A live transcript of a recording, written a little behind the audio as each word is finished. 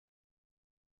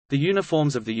The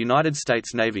uniforms of the United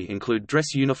States Navy include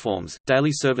dress uniforms,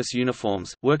 daily service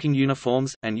uniforms, working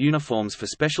uniforms, and uniforms for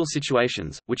special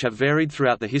situations, which have varied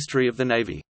throughout the history of the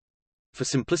Navy. For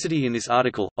simplicity in this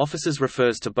article, officers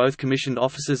refers to both commissioned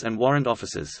officers and warrant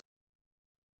officers.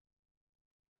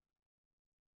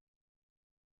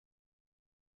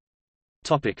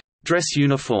 Topic: Dress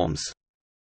uniforms.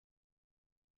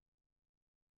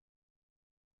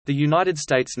 The United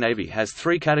States Navy has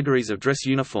three categories of dress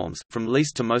uniforms, from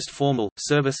least to most formal,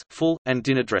 service, full, and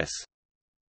dinner dress.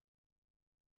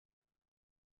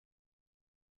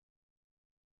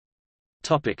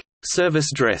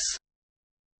 Service dress.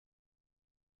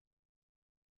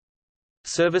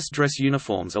 Service dress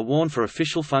uniforms are worn for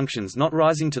official functions not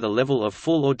rising to the level of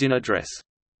full or dinner dress.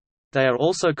 They are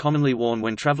also commonly worn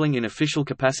when traveling in official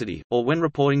capacity, or when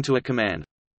reporting to a command.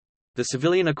 The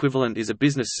civilian equivalent is a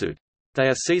business suit. They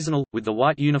are seasonal, with the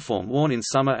white uniform worn in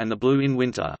summer and the blue in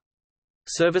winter.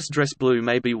 Service dress blue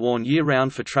may be worn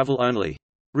year-round for travel only.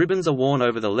 Ribbons are worn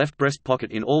over the left breast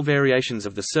pocket in all variations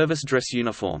of the service dress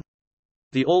uniform.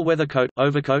 The all-weather coat,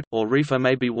 overcoat, or reefer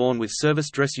may be worn with service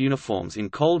dress uniforms in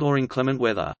cold or inclement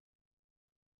weather.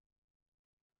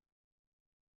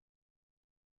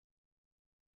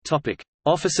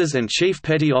 Officers and Chief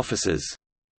Petty Officers.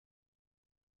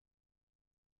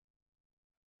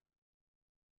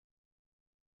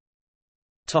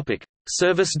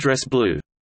 Service dress blue.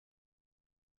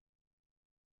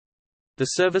 The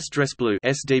service dress blue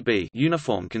 (SDB)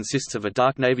 uniform consists of a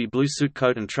dark navy blue suit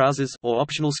coat and trousers, or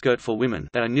optional skirt for women,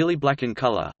 that are nearly black in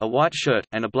color, a white shirt,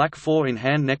 and a black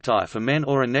 4-in-hand necktie for men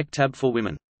or a neck tab for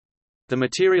women. The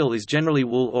material is generally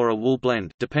wool or a wool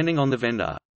blend, depending on the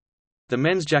vendor. The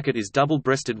men's jacket is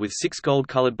double-breasted with 6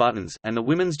 gold-colored buttons, and the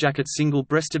women's jacket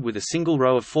single-breasted with a single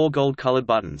row of 4 gold-colored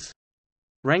buttons.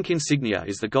 Rank insignia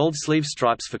is the gold sleeve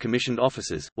stripes for commissioned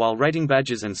officers, while rating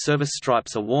badges and service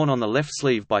stripes are worn on the left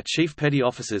sleeve by Chief Petty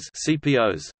Officers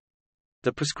 (CPOs).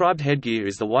 The prescribed headgear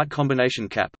is the white combination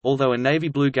cap, although a navy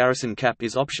blue garrison cap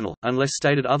is optional, unless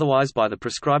stated otherwise by the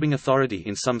prescribing authority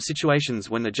in some situations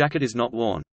when the jacket is not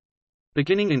worn.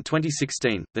 Beginning in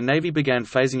 2016, the Navy began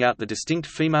phasing out the distinct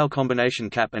female combination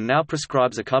cap and now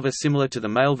prescribes a cover similar to the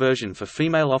male version for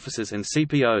female officers and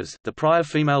CPOs. The prior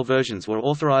female versions were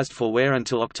authorized for wear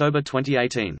until October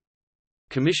 2018.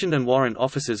 Commissioned and warrant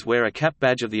officers wear a cap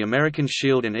badge of the American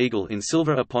Shield and Eagle in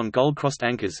silver upon gold-crossed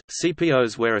anchors.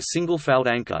 CPOs wear a single fouled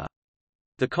anchor.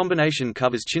 The combination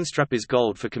cover's chinstrap is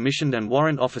gold for commissioned and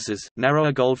warrant officers,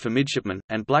 narrower gold for midshipmen,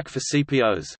 and black for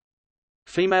CPOs.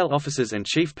 Female officers and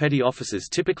Chief Petty Officers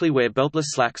typically wear beltless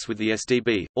slacks with the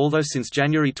SDB, although since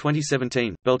January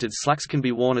 2017, belted slacks can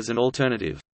be worn as an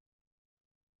alternative.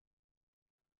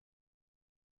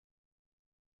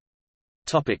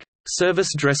 Service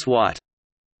dress white.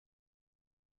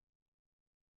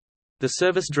 The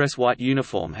service dress white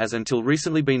uniform has until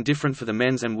recently been different for the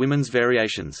men's and women's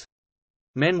variations.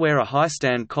 Men wear a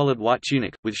high-stand collared white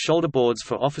tunic, with shoulder boards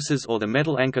for officers or the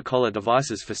metal anchor collar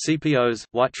devices for CPOs,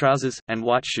 white trousers, and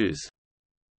white shoes.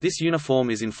 This uniform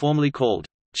is informally called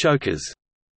chokers,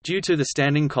 due to the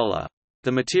standing collar.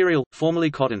 The material,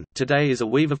 formerly cotton, today is a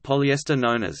weave of polyester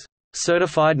known as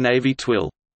certified navy twill.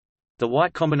 The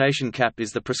white combination cap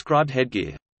is the prescribed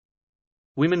headgear.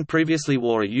 Women previously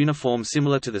wore a uniform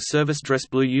similar to the service dress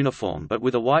blue uniform but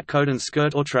with a white coat and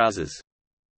skirt or trousers.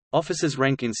 Officers'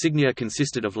 rank insignia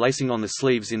consisted of lacing on the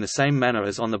sleeves in the same manner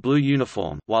as on the blue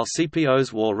uniform, while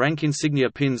CPOs wore rank insignia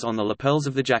pins on the lapels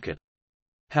of the jacket.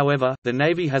 However, the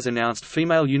Navy has announced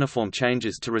female uniform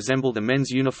changes to resemble the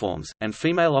men's uniforms, and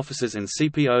female officers and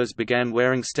CPOs began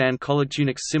wearing stand-collared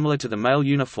tunics similar to the male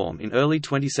uniform in early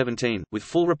 2017, with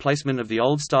full replacement of the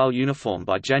old-style uniform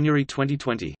by January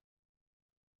 2020.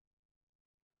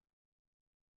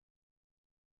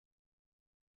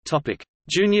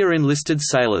 Junior enlisted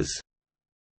sailors.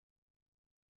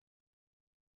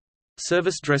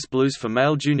 Service dress blues for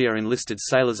male junior enlisted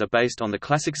sailors are based on the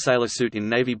classic sailor suit in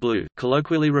navy blue,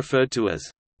 colloquially referred to as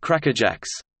crackerjacks,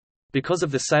 because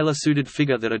of the sailor-suited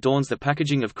figure that adorns the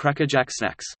packaging of Cracker Jack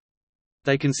snacks.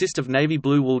 They consist of navy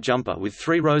blue wool jumper with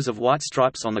 3 rows of white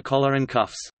stripes on the collar and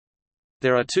cuffs.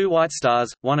 There are 2 white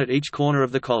stars, one at each corner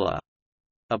of the collar.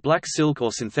 A black silk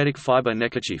or synthetic fiber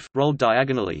neckerchief, rolled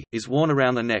diagonally, is worn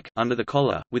around the neck, under the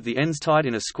collar, with the ends tied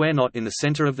in a square knot in the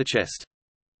center of the chest.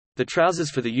 The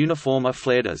trousers for the uniform are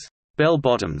flared as bell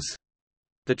bottoms.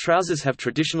 The trousers have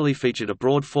traditionally featured a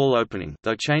broad fall opening,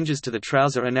 though changes to the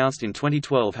trouser announced in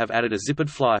 2012 have added a zippered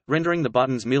fly, rendering the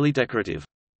buttons merely decorative.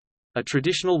 A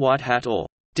traditional white hat or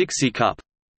Dixie cup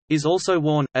is also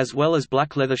worn, as well as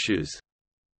black leather shoes.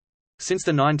 Since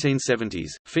the 1970s,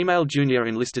 female junior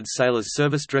enlisted sailors'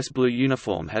 service dress blue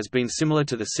uniform has been similar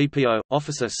to the CPO,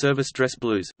 officer service dress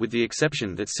blues, with the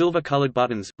exception that silver-colored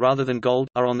buttons, rather than gold,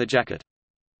 are on the jacket.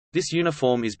 This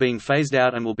uniform is being phased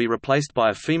out and will be replaced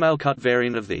by a female-cut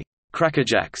variant of the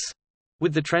crackerjacks,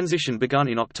 with the transition begun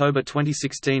in October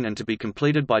 2016 and to be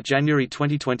completed by January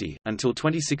 2020. Until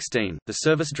 2016, the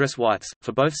service dress whites,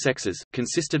 for both sexes,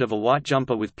 consisted of a white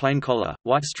jumper with plain collar,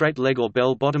 white straight leg or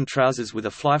bell-bottom trousers with a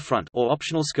fly front or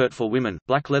optional skirt for women,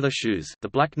 black leather shoes, the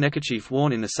black neckerchief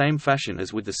worn in the same fashion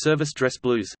as with the service dress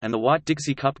blues, and the white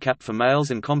Dixie cup cap for males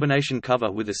and combination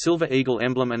cover with a silver eagle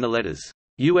emblem and the letters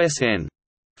USN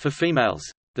for females.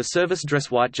 The service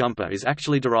dress white jumper is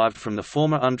actually derived from the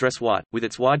former undress white, with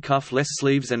its wide cuff, less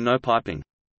sleeves and no piping.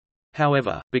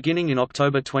 However, beginning in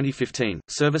October 2015,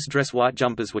 service dress white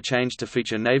jumpers were changed to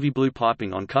feature navy blue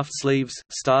piping on cuffed sleeves,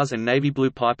 stars and navy blue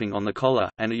piping on the collar,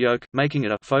 and a yoke, making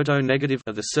it a photo negative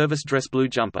of the service dress blue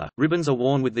jumper. Ribbons are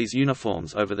worn with these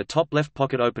uniforms over the top left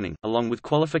pocket opening, along with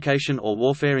qualification or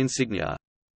warfare insignia.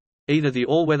 Either the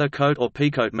all-weather coat or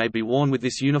peacoat may be worn with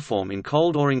this uniform in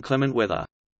cold or inclement weather.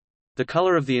 The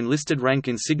color of the enlisted rank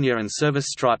insignia and service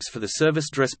stripes for the service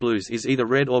dress blues is either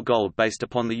red or gold based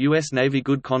upon the U.S. Navy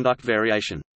good conduct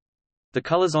variation. The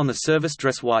colors on the service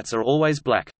dress whites are always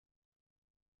black.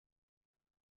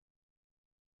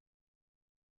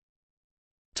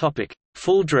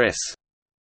 Full dress.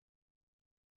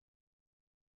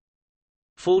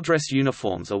 Full dress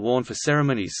uniforms are worn for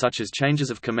ceremonies such as changes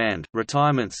of command,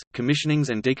 retirements, commissionings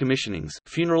and decommissionings,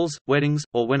 funerals, weddings,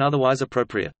 or when otherwise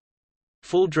appropriate.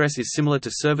 Full dress is similar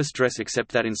to service dress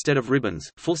except that instead of ribbons,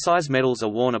 full-size medals are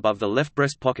worn above the left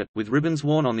breast pocket, with ribbons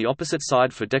worn on the opposite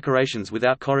side for decorations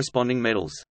without corresponding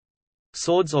medals.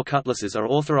 Swords or cutlasses are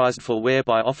authorized for wear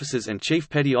by officers and chief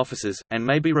petty officers, and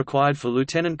may be required for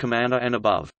lieutenant commander and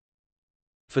above.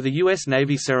 For the U.S.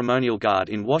 Navy Ceremonial Guard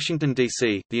in Washington,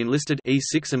 D.C., the enlisted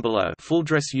E6 and below full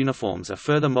dress uniforms are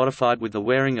further modified with the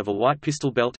wearing of a white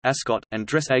pistol belt, ascot, and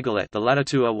dress aigrette, the latter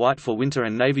two are white for winter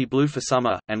and navy blue for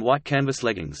summer, and white canvas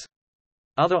leggings.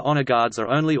 Other honor guards are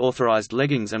only authorized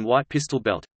leggings and white pistol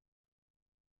belt.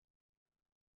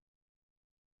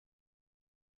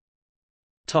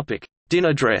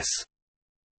 Dinner dress.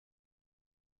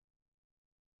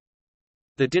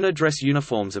 The dinner dress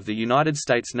uniforms of the United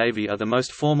States Navy are the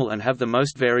most formal and have the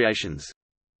most variations.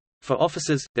 For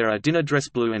officers, there are dinner dress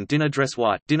blue and dinner dress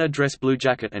white, dinner dress blue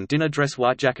jacket and dinner dress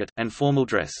white jacket, and formal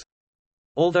dress.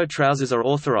 Although trousers are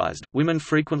authorized, women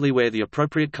frequently wear the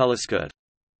appropriate color skirt.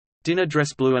 Dinner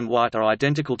dress blue and white are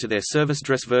identical to their service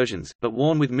dress versions, but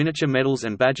worn with miniature medals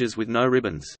and badges with no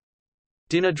ribbons.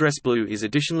 Dinner dress blue is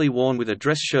additionally worn with a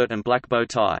dress shirt and black bow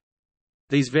tie.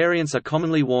 These variants are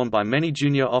commonly worn by many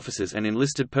junior officers and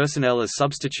enlisted personnel as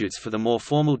substitutes for the more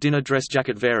formal dinner dress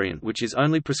jacket variant, which is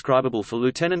only prescribable for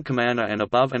lieutenant commander and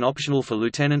above and optional for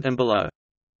lieutenant and below.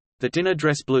 The dinner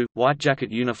dress blue, white jacket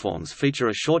uniforms feature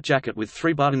a short jacket with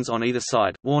 3 buttons on either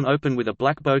side, worn open with a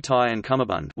black bow tie and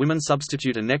cummerbund. Women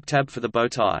substitute a neck tab for the bow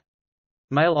tie.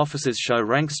 Male officers show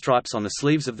rank stripes on the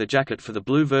sleeves of the jacket for the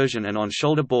blue version and on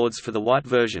shoulder boards for the white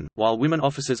version, while women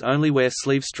officers only wear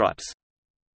sleeve stripes.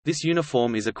 This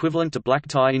uniform is equivalent to black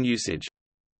tie in usage.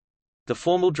 The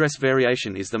formal dress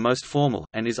variation is the most formal,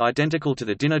 and is identical to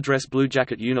the dinner dress blue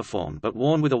jacket uniform but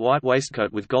worn with a white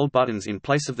waistcoat with gold buttons in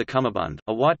place of the cummerbund,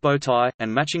 a white bow tie,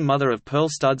 and matching mother-of-pearl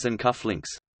studs and cuff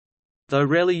links. Though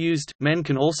rarely used, men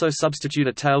can also substitute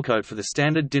a tailcoat for the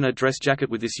standard dinner dress jacket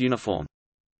with this uniform.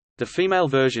 The female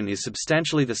version is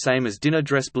substantially the same as dinner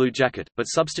dress blue jacket, but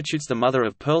substitutes the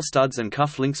mother-of-pearl studs and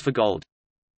cuff links for gold.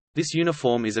 This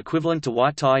uniform is equivalent to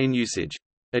white tie in usage.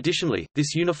 Additionally,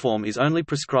 this uniform is only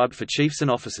prescribed for chiefs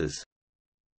and officers.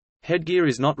 Headgear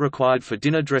is not required for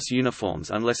dinner dress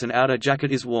uniforms unless an outer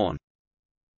jacket is worn.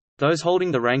 Those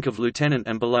holding the rank of lieutenant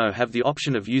and below have the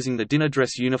option of using the dinner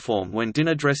dress uniform when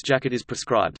dinner dress jacket is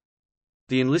prescribed.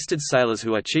 The enlisted sailors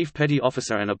who are chief petty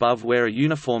officer and above wear a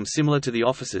uniform similar to the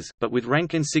officers, but with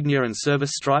rank insignia and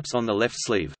service stripes on the left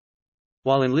sleeve.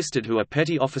 While enlisted who are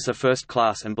petty officer first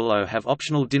class and below have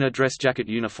optional dinner dress jacket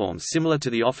uniforms similar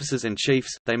to the officers and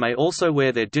chiefs, they may also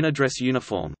wear their dinner dress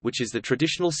uniform, which is the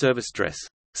traditional service dress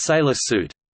sailor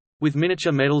suit, with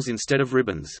miniature medals instead of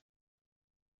ribbons.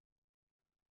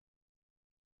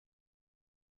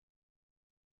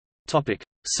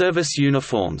 Service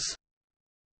uniforms.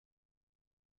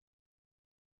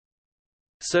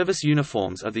 Service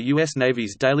uniforms are the U.S.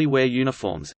 Navy's daily wear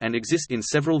uniforms, and exist in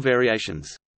several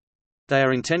variations. They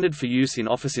are intended for use in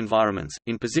office environments,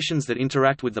 in positions that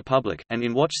interact with the public, and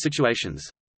in watch situations.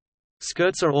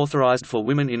 Skirts are authorized for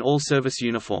women in all service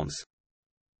uniforms.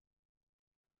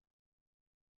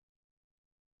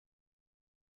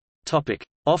 Topic: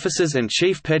 Officers and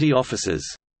Chief Petty Officers.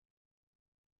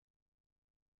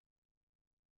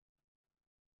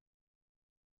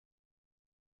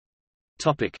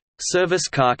 Topic: Service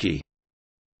Khaki.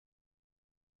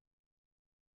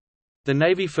 The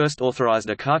Navy first authorized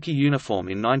a khaki uniform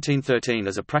in 1913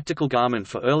 as a practical garment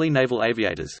for early naval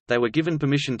aviators. They were given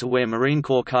permission to wear Marine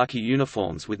Corps khaki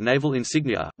uniforms with naval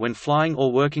insignia, when flying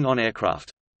or working on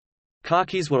aircraft.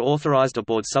 Khakis were authorized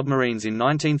aboard submarines in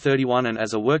 1931 and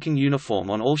as a working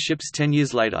uniform on all ships 10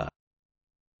 years later.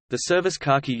 The service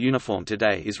khaki uniform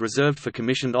today is reserved for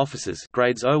commissioned officers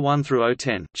grades 01 through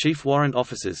 010, chief warrant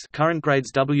officers current grades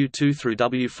W2 through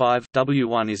W5,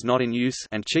 W1 is not in use,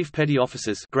 and chief petty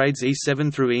officers grades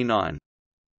E7 through E9.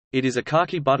 It is a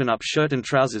khaki button-up shirt and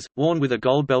trousers, worn with a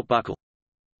gold belt buckle.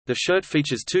 The shirt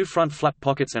features 2 front flap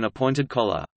pockets and a pointed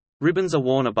collar. Ribbons are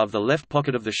worn above the left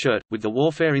pocket of the shirt, with the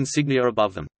warfare insignia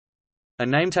above them. A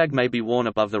nametag may be worn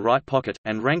above the right pocket,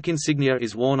 and rank insignia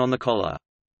is worn on the collar.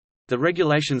 The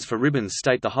regulations for ribbons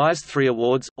state the highest 3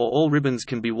 awards, or all ribbons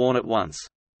can be worn at once.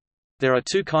 There are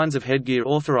 2 kinds of headgear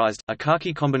authorized, a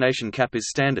khaki combination cap is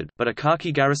standard, but a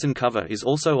khaki garrison cover is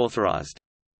also authorized.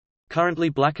 Currently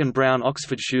black and brown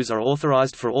Oxford shoes are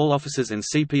authorized for all officers and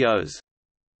CPOs.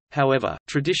 However,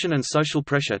 tradition and social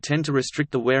pressure tend to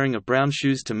restrict the wearing of brown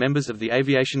shoes to members of the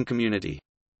aviation community.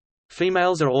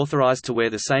 Females are authorized to wear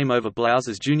the same over blouse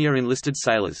as junior enlisted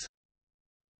sailors.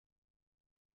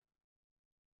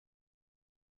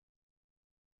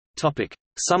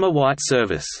 Summer white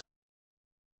service.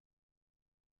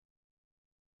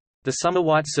 The summer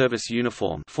white service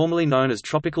uniform, formerly known as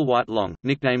tropical white long,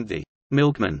 nicknamed the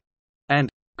milkman and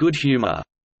good humor,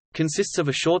 consists of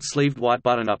a short-sleeved white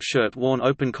button-up shirt worn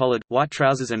open-collared, white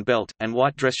trousers and belt, and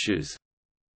white dress shoes.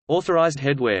 Authorized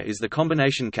headwear is the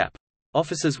combination cap.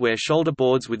 Officers wear shoulder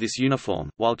boards with this uniform,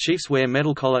 while chiefs wear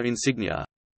metal collar insignia.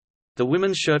 The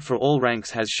women's shirt for all ranks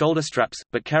has shoulder straps,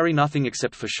 but carry nothing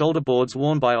except for shoulder boards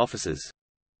worn by officers.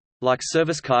 Like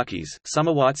service khakis,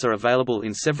 summer whites are available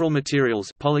in several materials: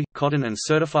 poly, cotton and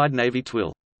certified navy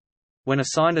twill. When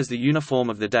assigned as the uniform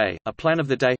of the day, a plan of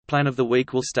the day, plan of the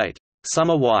week will state,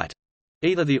 "summer white."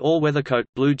 Either the all-weather coat,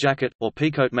 blue jacket, or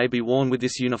peacoat may be worn with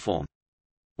this uniform.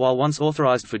 While once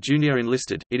authorized for junior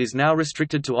enlisted, it is now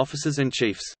restricted to officers and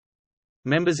chiefs.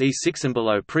 Members E6 and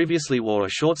below previously wore a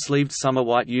short-sleeved summer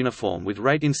white uniform with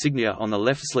rate insignia on the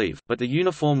left sleeve, but the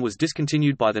uniform was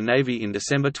discontinued by the Navy in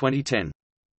December 2010.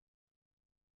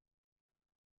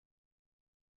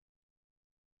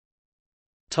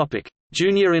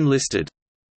 Junior enlisted.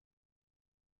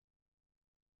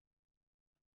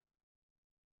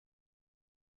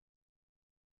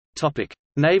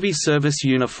 Navy service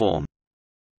uniform.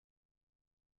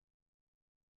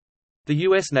 The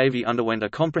U.S. Navy underwent a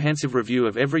comprehensive review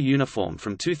of every uniform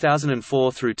from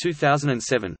 2004 through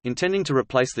 2007, intending to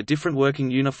replace the different working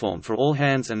uniform for all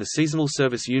hands and the seasonal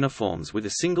service uniforms with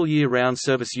a single year-round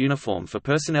service uniform for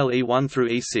personnel E1 through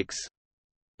E6.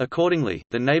 Accordingly,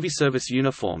 the Navy service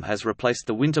uniform has replaced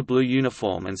the winter blue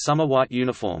uniform and summer white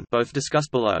uniform, both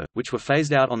discussed below, which were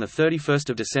phased out on 31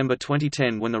 December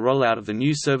 2010 when the rollout of the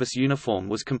new service uniform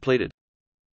was completed.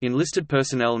 Enlisted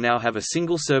personnel now have a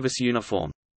single service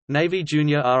uniform. Navy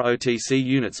junior ROTC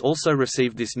units also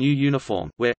received this new uniform,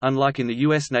 where, unlike in the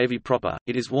U.S. Navy proper,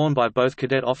 it is worn by both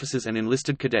cadet officers and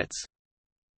enlisted cadets.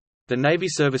 The Navy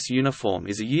service uniform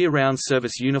is a year-round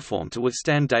service uniform to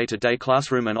withstand day-to-day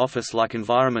classroom and office-like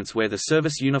environments where the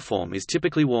service uniform is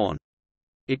typically worn.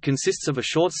 It consists of a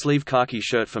short-sleeve khaki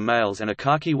shirt for males and a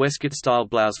khaki waistcoat-style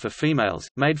blouse for females,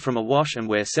 made from a wash and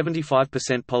wear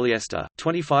 75% polyester,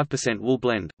 25% wool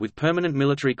blend, with permanent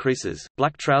military creases,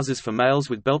 black trousers for males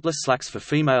with beltless slacks for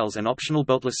females and optional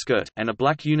beltless skirt, and a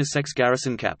black unisex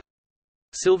garrison cap.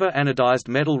 Silver anodized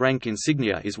metal rank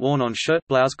insignia is worn on shirt,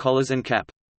 blouse collars and cap.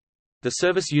 The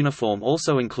service uniform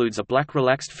also includes a black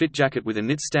relaxed fit jacket with a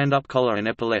knit stand-up collar and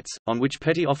epaulettes, on which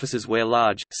petty officers wear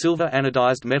large, silver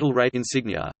anodized metal rate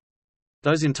insignia.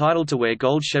 Those entitled to wear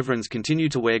gold chevrons continue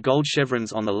to wear gold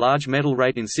chevrons on the large metal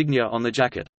rate insignia on the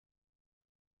jacket.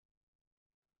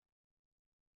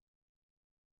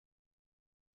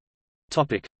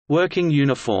 Working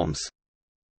uniforms.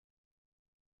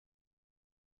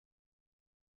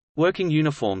 Working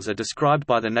uniforms are described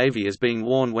by the Navy as being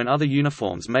worn when other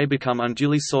uniforms may become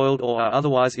unduly soiled or are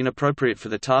otherwise inappropriate for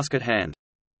the task at hand.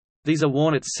 These are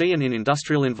worn at sea and in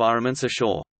industrial environments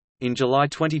ashore. In July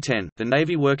 2010, the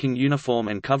Navy working uniform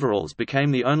and coveralls became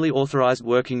the only authorized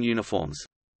working uniforms.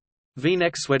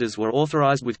 V-neck sweaters were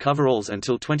authorized with coveralls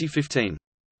until 2015.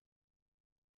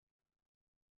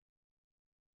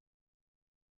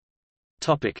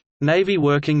 Navy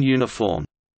working uniform.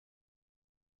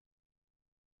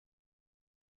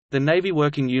 The Navy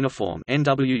Working Uniform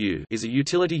 (NWU) is a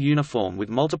utility uniform with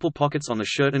multiple pockets on the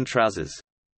shirt and trousers.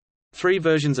 3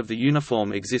 versions of the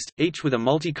uniform exist, each with a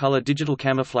multi-color digital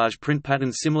camouflage print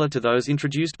pattern similar to those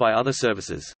introduced by other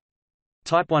services.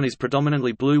 Type 1 is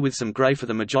predominantly blue with some gray for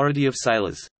the majority of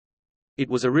sailors. It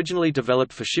was originally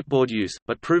developed for shipboard use,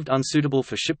 but proved unsuitable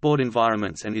for shipboard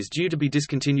environments and is due to be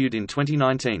discontinued in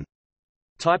 2019.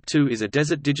 Type 2 is a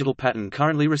desert digital pattern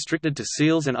currently restricted to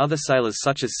SEALs and other sailors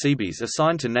such as Seabees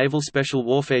assigned to Naval Special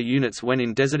Warfare units when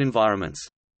in desert environments.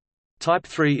 Type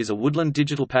 3 is a woodland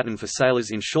digital pattern for sailors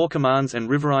in shore commands and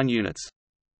riverine units.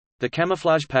 The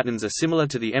camouflage patterns are similar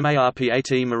to the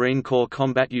MARPAT Marine Corps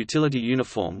Combat Utility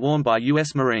uniform worn by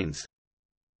U.S. Marines.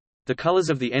 The colors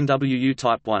of the NWU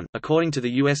Type 1, according to the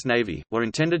U.S. Navy, were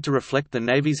intended to reflect the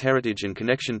Navy's heritage and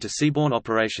connection to seaborne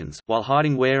operations, while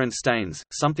hiding wear and stains,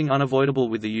 something unavoidable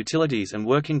with the utilities and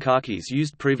working khakis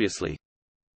used previously.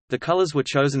 The colors were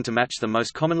chosen to match the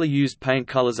most commonly used paint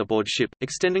colors aboard ship,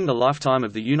 extending the lifetime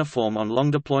of the uniform on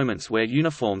long deployments where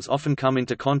uniforms often come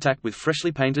into contact with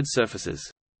freshly painted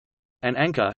surfaces. An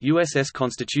anchor, USS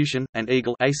Constitution, and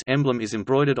Eagle Ace emblem is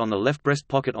embroidered on the left breast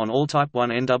pocket on all Type 1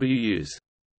 NWUs.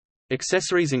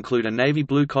 Accessories include a navy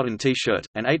blue cotton T-shirt,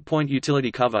 an 8-point utility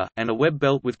cover, and a web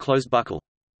belt with closed buckle.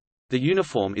 The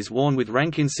uniform is worn with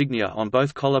rank insignia on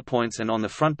both collar points and on the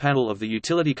front panel of the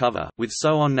utility cover, with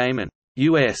sew-on name and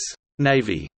U.S.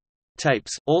 Navy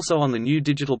tapes, also on the new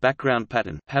digital background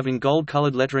pattern, having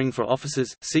gold-colored lettering for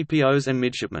officers, CPOs and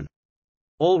midshipmen.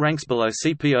 All ranks below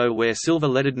CPO wear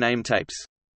silver-lettered name tapes.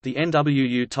 The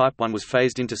NWU Type 1 was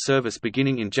phased into service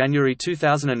beginning in January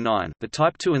 2009. The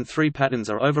Type 2 and 3 patterns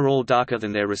are overall darker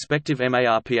than their respective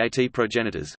MARPAT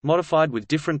progenitors, modified with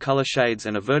different color shades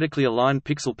and a vertically aligned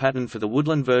pixel pattern for the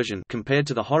woodland version compared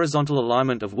to the horizontal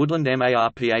alignment of woodland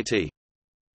MARPAT.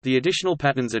 The additional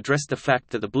patterns addressed the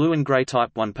fact that the blue and gray Type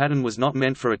 1 pattern was not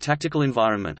meant for a tactical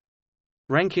environment.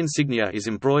 Rank insignia is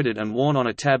embroidered and worn on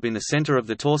a tab in the center of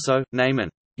the torso, name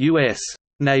and U.S.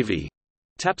 Navy.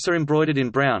 Taps are embroidered in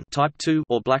brown Type 2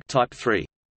 or black Type 3.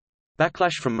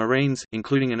 Backlash from Marines,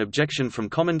 including an objection from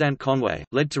Commandant Conway,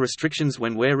 led to restrictions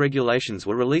when wear regulations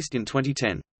were released in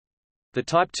 2010. The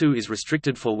Type 2 is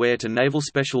restricted for wear to Naval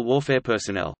Special Warfare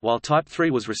personnel, while Type 3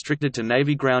 was restricted to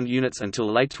Navy ground units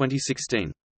until late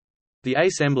 2016. The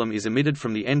ACE emblem is omitted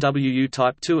from the NWU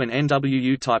Type 2 and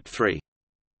NWU Type 3.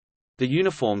 The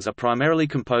uniforms are primarily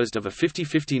composed of a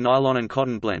 50-50 nylon and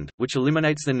cotton blend, which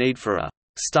eliminates the need for a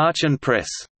starch and press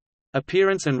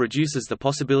appearance and reduces the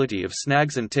possibility of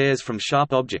snags and tears from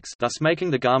sharp objects, thus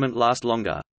making the garment last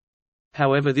longer.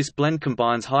 However, this blend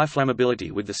combines high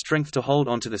flammability with the strength to hold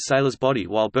onto the sailor's body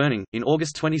while burning. In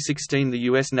August 2016, the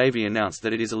U.S. Navy announced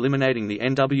that it is eliminating the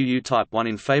NWU Type 1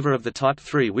 in favor of the Type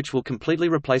 3, which will completely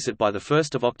replace it by 1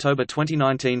 October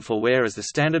 2019 for wear as the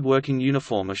standard working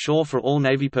uniform ashore for all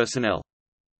Navy personnel.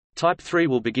 Type 3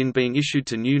 will begin being issued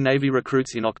to new Navy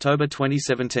recruits in October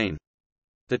 2017.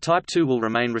 The Type 2 will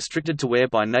remain restricted to wear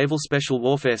by Naval Special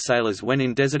Warfare sailors when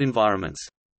in desert environments.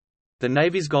 The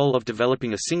Navy's goal of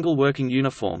developing a single working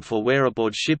uniform for wear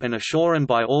aboard ship and ashore and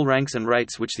by all ranks and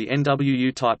rates, which the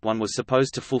NWU Type 1 was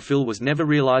supposed to fulfill, was never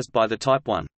realized by the Type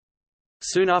 1.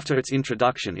 Soon after its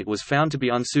introduction, it was found to be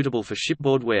unsuitable for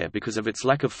shipboard wear because of its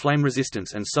lack of flame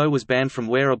resistance, and so was banned from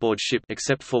wear aboard ship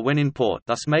except for when in port,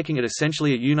 thus making it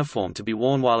essentially a uniform to be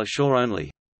worn while ashore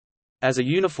only. As a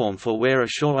uniform for wear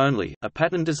ashore only, a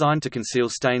pattern designed to conceal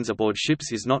stains aboard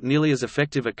ships is not nearly as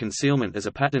effective at concealment as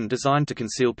a pattern designed to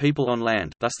conceal people on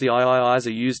land, thus the IIIs are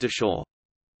used ashore.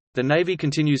 The Navy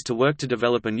continues to work to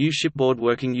develop a new shipboard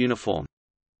working uniform.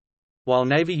 While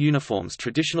Navy uniforms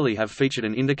traditionally have featured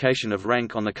an indication of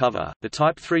rank on the cover, the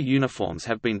Type 3 uniforms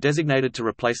have been designated to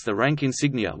replace the rank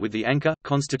insignia with the Anchor,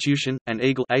 Constitution, and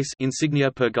Eagle Ace insignia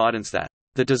per guidance that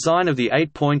the design of the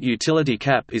 8-point utility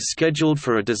cap is scheduled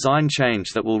for a design change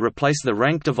that will replace the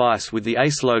rank device with the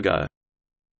ACE logo.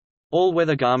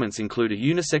 All-weather garments include a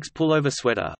unisex pullover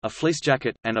sweater, a fleece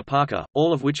jacket, and a parka,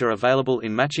 all of which are available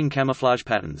in matching camouflage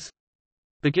patterns.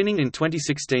 Beginning in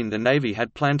 2016, the Navy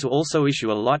had planned to also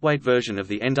issue a lightweight version of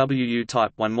the NWU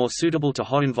Type 1 more suitable to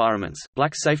hot environments.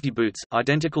 Black safety boots,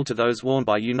 identical to those worn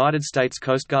by United States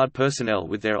Coast Guard personnel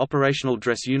with their operational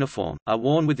dress uniform, are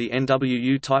worn with the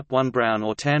NWU Type 1. Brown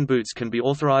or tan boots can be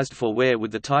authorized for wear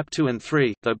with the Type 2 and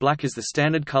 3, though black is the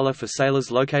standard color for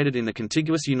sailors located in the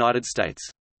contiguous United States.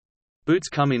 Boots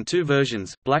come in 2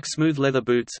 versions, black smooth leather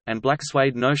boots, and black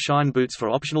suede no-shine boots for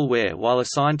optional wear while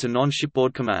assigned to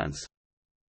non-shipboard commands.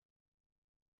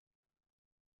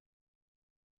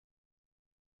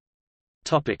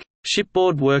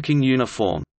 Shipboard working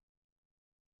uniform.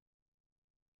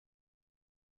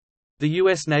 The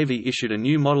U.S. Navy issued a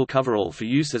new model coverall for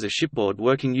use as a shipboard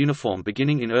working uniform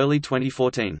beginning in early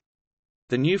 2014.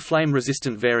 The new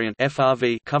flame-resistant variant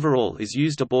 (FRV) coverall is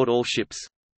used aboard all ships.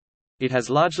 It has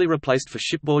largely replaced for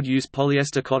shipboard use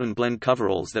polyester cotton blend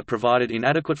coveralls that provided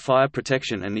inadequate fire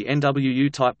protection and the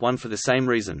NWU Type 1 for the same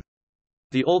reason.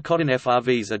 The all-cotton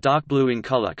FRVs are dark blue in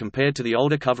color compared to the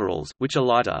older coveralls, which are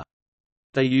lighter.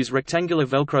 They use rectangular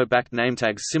Velcro-backed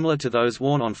nametags similar to those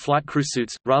worn on flight crew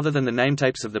suits, rather than the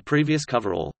nametapes of the previous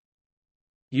coverall.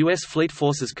 U.S. Fleet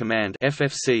Forces Command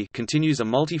 (FFC) continues a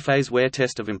multi-phase wear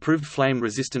test of improved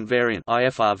flame-resistant variant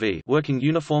 (IFRV) working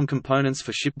uniform components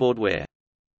for shipboard wear.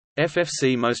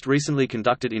 FFC most recently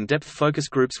conducted in-depth focus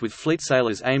groups with fleet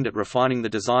sailors aimed at refining the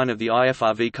design of the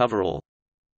IFRV coverall.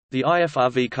 The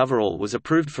IFRV coverall was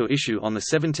approved for issue on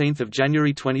 17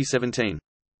 January 2017.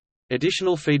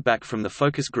 Additional feedback from the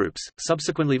focus groups,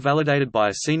 subsequently validated by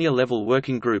a senior-level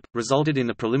working group, resulted in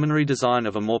the preliminary design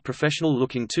of a more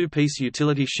professional-looking two-piece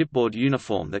utility shipboard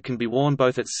uniform that can be worn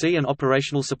both at sea and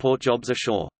operational support jobs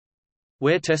ashore.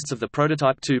 Wear tests of the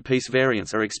prototype two-piece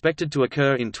variants are expected to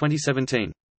occur in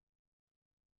 2017.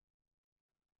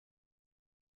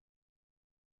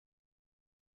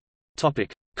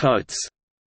 Coats.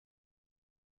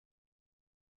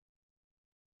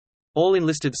 All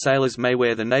enlisted sailors may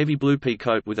wear the navy blue pea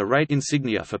coat with a rate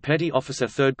insignia for petty officer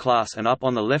 3rd class and up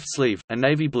on the left sleeve, a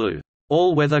navy blue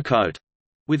all-weather coat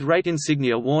with rate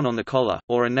insignia worn on the collar,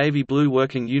 or a navy blue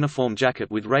working uniform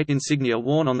jacket with rate insignia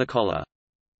worn on the collar.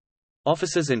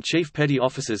 Officers and chief petty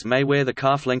officers may wear the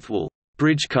calf-length wool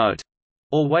bridge coat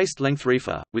or waist-length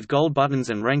reefer, with gold buttons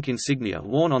and rank insignia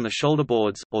worn on the shoulder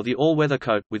boards, or the all-weather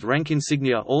coat, with rank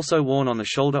insignia also worn on the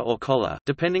shoulder or collar,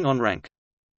 depending on rank.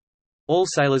 All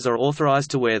sailors are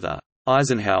authorized to wear the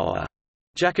Eisenhower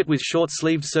jacket with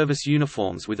short-sleeved service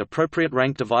uniforms with appropriate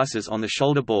rank devices on the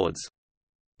shoulder boards.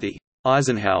 The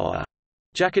Eisenhower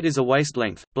jacket is a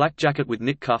waist-length, black jacket with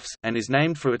knit cuffs, and is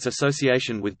named for its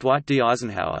association with Dwight D.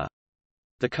 Eisenhower.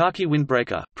 The khaki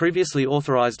windbreaker, previously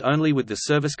authorized only with the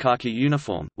Service Khaki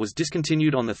uniform, was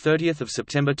discontinued on 30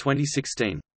 September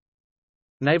 2016.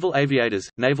 Naval aviators,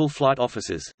 naval flight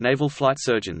officers, naval flight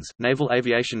surgeons, naval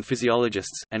aviation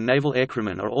physiologists, and naval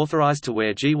aircrewmen are authorized to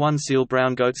wear G1 seal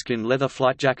brown goatskin leather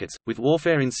flight jackets, with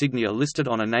warfare insignia listed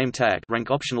on a name tag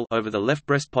rank optional over the left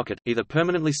breast pocket, either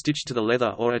permanently stitched to the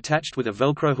leather or attached with a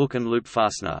Velcro hook and loop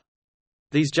fastener.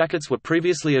 These jackets were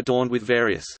previously adorned with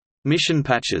various mission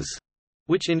patches,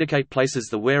 which indicate places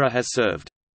the wearer has served.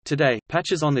 Today,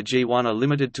 patches on the G1 are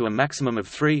limited to a maximum of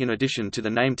 3 in addition to the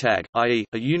name tag, i.e.,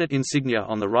 a unit insignia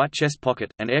on the right chest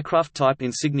pocket, an aircraft-type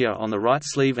insignia on the right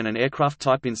sleeve and an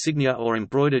aircraft-type insignia or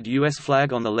embroidered U.S.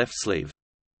 flag on the left sleeve.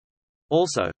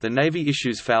 Also, the Navy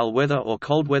issues foul weather or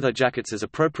cold weather jackets as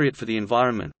appropriate for the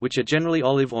environment, which are generally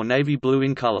olive or navy blue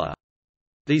in color.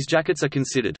 These jackets are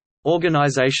considered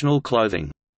organizational clothing.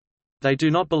 They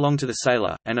do not belong to the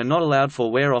sailor, and are not allowed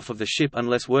for wear off of the ship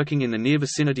unless working in the near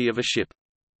vicinity of a ship.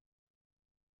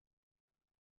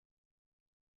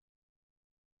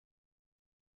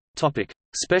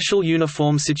 Special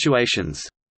uniform situations.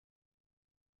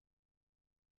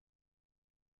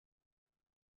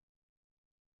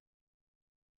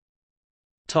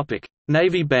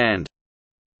 Navy Band.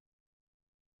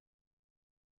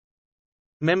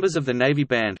 Members of the Navy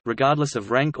Band, regardless of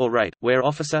rank or rate, wear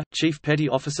officer, chief petty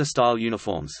officer style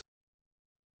uniforms.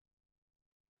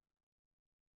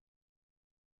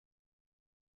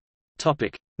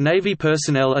 Navy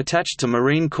personnel attached to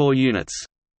Marine Corps units.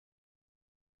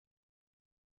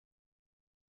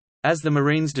 As the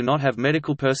Marines do not have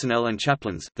medical personnel and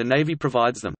chaplains, the Navy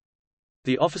provides them.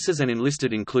 The officers and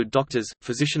enlisted include doctors,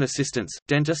 physician assistants,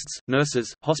 dentists,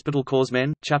 nurses, hospital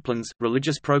corpsmen, chaplains,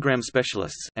 religious program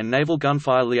specialists, and naval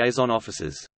gunfire liaison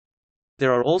officers.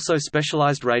 There are also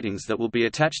specialized ratings that will be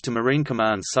attached to Marine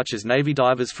commands such as Navy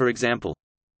divers, for example.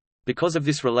 Because of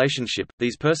this relationship,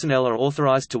 these personnel are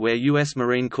authorized to wear U.S.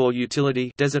 Marine Corps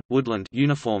utility desert, woodland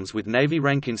uniforms with Navy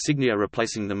rank insignia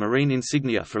replacing the Marine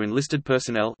insignia for enlisted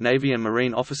personnel. Navy and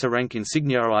Marine officer rank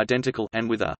insignia are identical and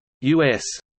with a U.S.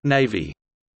 Navy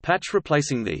patch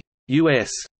replacing the U.S.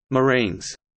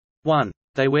 Marines one.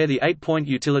 They wear the 8-point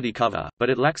utility cover, but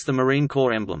it lacks the Marine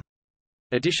Corps emblem.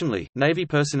 Additionally, Navy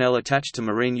personnel attached to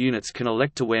Marine units can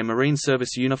elect to wear Marine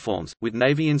service uniforms, with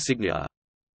Navy insignia.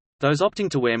 Those opting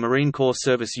to wear Marine Corps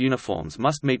service uniforms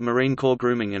must meet Marine Corps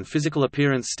grooming and physical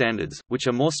appearance standards, which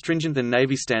are more stringent than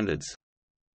Navy standards.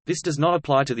 This does not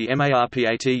apply to the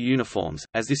MARPAT uniforms,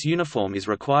 as this uniform is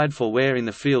required for wear in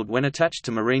the field when attached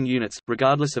to Marine units,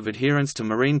 regardless of adherence to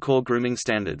Marine Corps grooming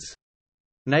standards.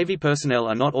 Navy personnel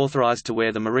are not authorized to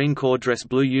wear the Marine Corps dress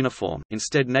blue uniform,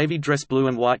 instead Navy dress blue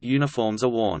and white uniforms are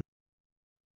worn.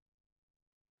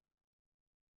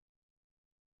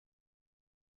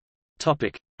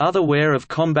 Other wear of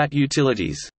combat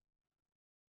utilities.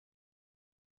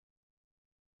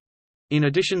 In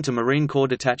addition to Marine Corps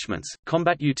detachments,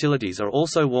 combat utilities are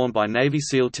also worn by Navy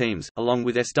SEAL teams, along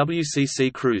with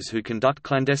SWCC crews who conduct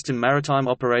clandestine maritime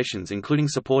operations including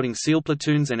supporting SEAL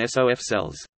platoons and SOF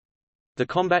cells. The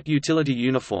Combat Utility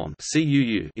Uniform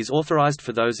is authorized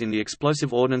for those in the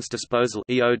Explosive Ordnance Disposal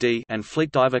and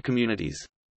Fleet Diver communities.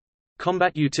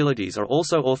 Combat utilities are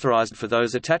also authorized for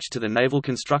those attached to the Naval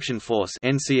Construction Force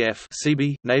 (NCF),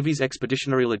 Navy's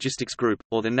Expeditionary Logistics Group,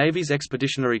 or the Navy's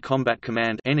Expeditionary Combat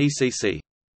Command (NECC).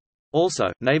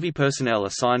 Also, Navy personnel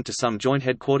assigned to some Joint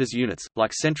Headquarters units,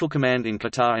 like Central Command in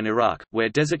Qatar and Iraq, wear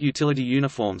Desert Utility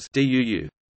Uniforms (DUU).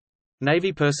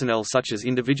 Navy personnel such as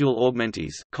individual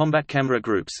augmentees, combat camera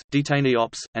groups, detainee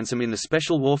ops, and some in the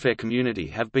special warfare community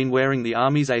have been wearing the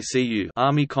Army's ACU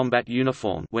Army Combat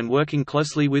Uniform when working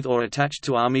closely with or attached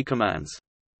to Army commands.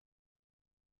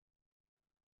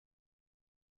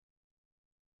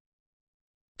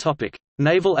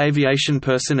 Naval aviation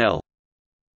personnel.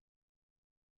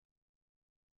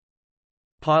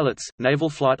 Pilots, naval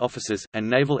flight officers, and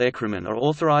naval aircrewmen are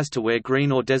authorized to wear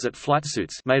green or desert flight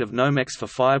suits made of Nomex for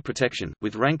fire protection,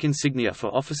 with rank insignia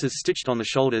for officers stitched on the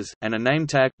shoulders, and a name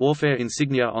tag, warfare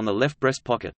insignia on the left breast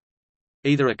pocket.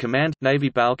 Either a command, Navy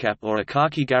bowel cap or a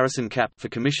khaki garrison cap for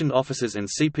commissioned officers and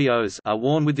CPOs are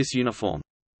worn with this uniform.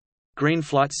 Green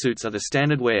flight suits are the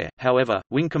standard wear, however,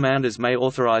 wing commanders may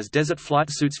authorize desert flight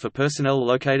suits for personnel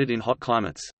located in hot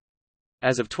climates.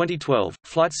 As of 2012,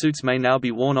 flight suits may now be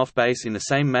worn off base in the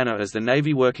same manner as the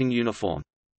Navy working uniform.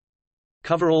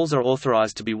 Coveralls are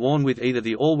authorized to be worn with either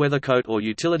the all-weather coat or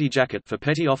utility jacket for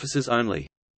petty officers only.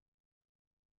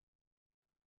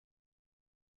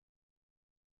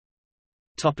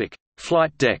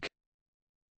 Flight deck.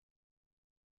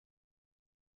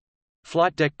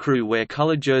 Flight deck crew wear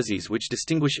colored jerseys which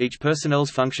distinguish each personnel's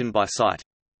function by sight.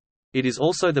 It is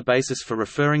also the basis for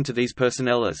referring to these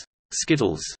personnel as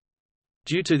Skittles.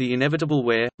 Due to the inevitable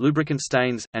wear, lubricant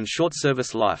stains, and short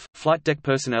service life, flight deck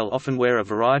personnel often wear a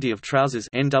variety of trousers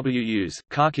 (NWUs),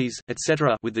 khakis,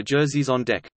 etc. with the jerseys on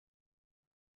deck.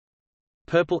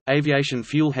 Purple – aviation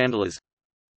fuel handlers.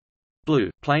 Blue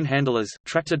 – plane handlers,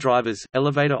 tractor drivers,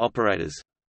 elevator operators.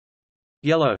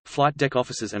 Yellow – flight deck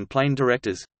officers and plane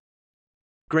directors.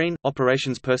 Green –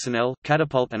 operations personnel,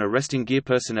 catapult and arresting gear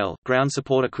personnel, ground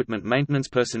support equipment maintenance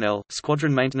personnel,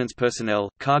 squadron maintenance personnel,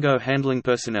 cargo handling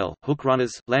personnel, hook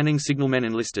runners, landing signalmen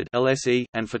enlisted (LSE),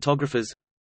 and photographers.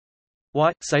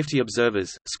 White – safety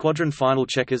observers, squadron final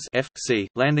checkers (FC),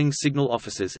 landing signal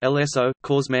officers (LSO),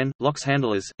 corpsmen, locks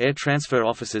handlers, air transfer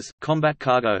officers, combat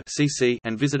cargo (CC),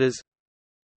 and visitors.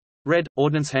 Red –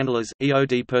 ordnance handlers,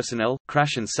 EOD personnel,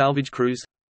 crash and salvage crews.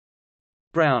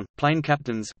 Brown – plane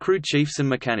captains, crew chiefs and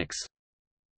mechanics.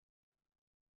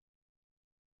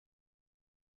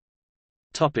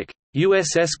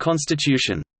 USS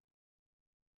Constitution.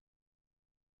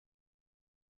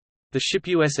 The ship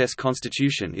USS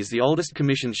Constitution is the oldest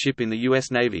commissioned ship in the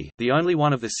U.S. Navy, the only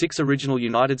one of the 6 original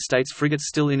United States frigates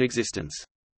still in existence.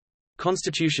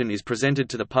 Constitution is presented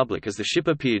to the public as the ship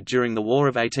appeared during the War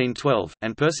of 1812,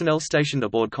 and personnel stationed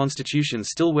aboard Constitution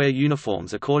still wear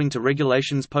uniforms according to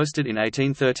regulations posted in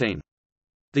 1813.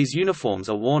 These uniforms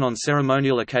are worn on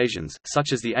ceremonial occasions,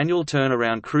 such as the annual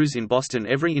Turn-Around Cruise in Boston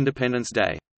every Independence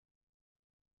Day.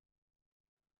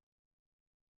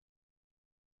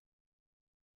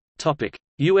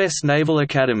 U.S. Naval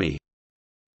Academy.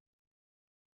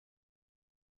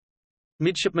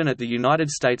 Midshipmen at the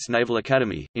United States Naval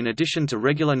Academy, in addition to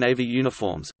regular Navy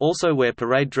uniforms, also wear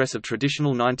parade dress of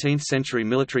traditional 19th-century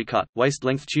military cut,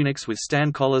 waist-length tunics with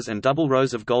stand collars and double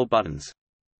rows of gold buttons.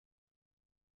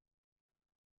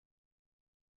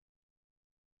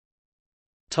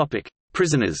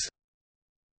 Prisoners.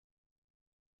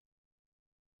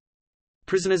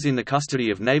 Prisoners in the custody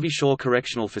of Navy shore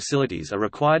correctional facilities are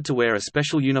required to wear a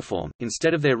special uniform,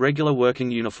 instead of their regular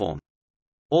working uniform.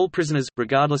 All prisoners,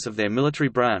 regardless of their military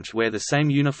branch, wear the same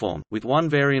uniform, with one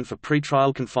variant for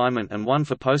pre-trial confinement and one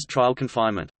for post-trial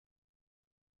confinement.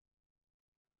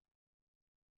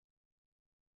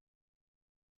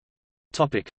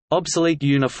 Obsolete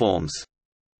uniforms.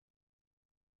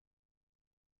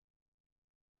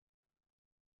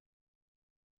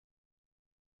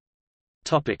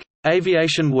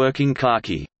 Aviation working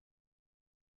khaki.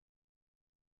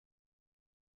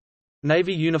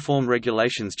 Navy Uniform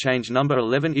Regulations Change No.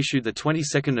 11 issued the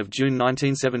 22nd of June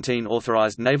 1917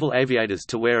 authorized naval aviators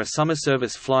to wear a summer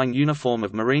service flying uniform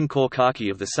of Marine Corps khaki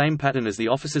of the same pattern as the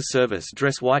officers' service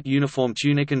dress white uniform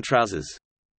tunic and trousers.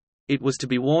 It was to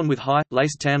be worn with high,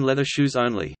 laced tan leather shoes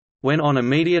only, when on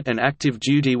immediate and active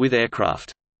duty with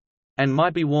aircraft, and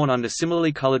might be worn under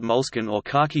similarly colored moleskin or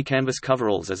khaki canvas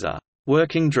coveralls as a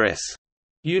working dress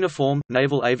uniform.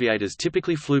 Naval aviators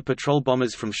typically flew patrol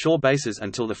bombers from shore bases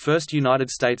until the first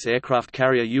United States aircraft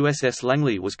carrier USS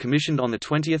Langley was commissioned on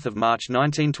 20 March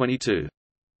 1922.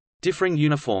 Differing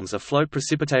uniforms afloat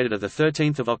precipitated a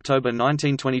 13 October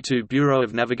 1922 Bureau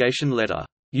of Navigation letter.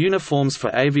 Uniforms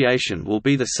for aviation will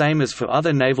be the same as for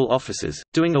other naval officers,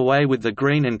 doing away with the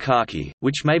green and khaki,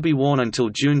 which may be worn until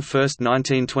June 1,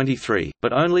 1923,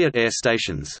 but only at air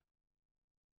stations.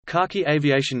 Khaki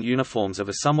aviation uniforms of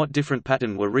a somewhat different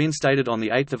pattern were reinstated on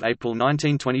 8 April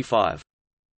 1925.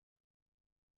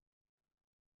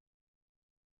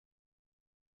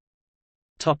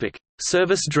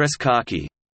 Service dress khaki.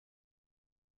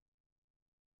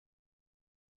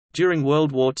 During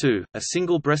World War II, a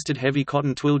single-breasted heavy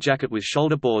cotton twill jacket with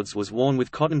shoulder boards was worn with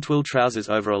cotton twill trousers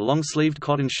over a long-sleeved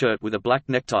cotton shirt with a black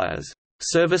necktie as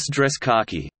service dress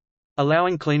khaki,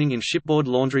 allowing cleaning in shipboard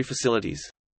laundry facilities.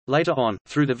 Later on,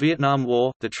 through the Vietnam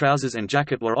War, the trousers and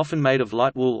jacket were often made of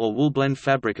light wool or wool blend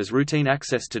fabric as routine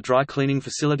access to dry cleaning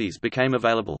facilities became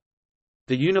available.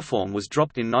 The uniform was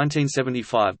dropped in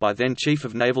 1975 by then Chief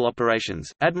of Naval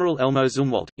Operations, Admiral Elmo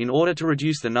Zumwalt, in order to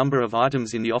reduce the number of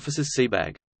items in the officer's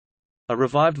seabag. A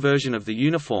revived version of the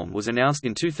uniform was announced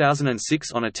in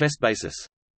 2006 on a test basis.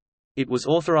 It was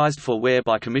authorized for wear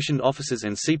by commissioned officers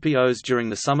and CPOs during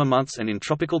the summer months and in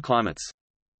tropical climates.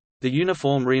 The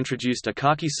uniform reintroduced a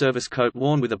khaki service coat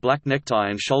worn with a black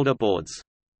necktie and shoulder boards.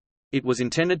 It was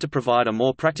intended to provide a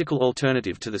more practical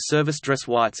alternative to the service dress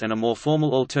whites and a more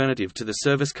formal alternative to the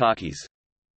service khakis.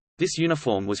 This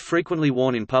uniform was frequently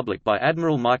worn in public by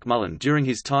Admiral Mike Mullen during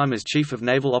his time as Chief of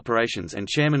Naval Operations and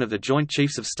Chairman of the Joint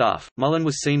Chiefs of Staff. Mullen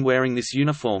was seen wearing this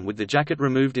uniform with the jacket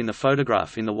removed in the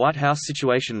photograph in the White House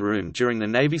Situation Room during the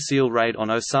Navy SEAL raid on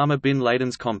Osama bin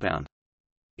Laden's compound.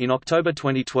 In October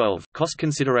 2012, cost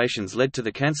considerations led to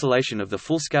the cancellation of the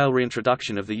full-scale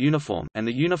reintroduction of the uniform, and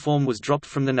the uniform was dropped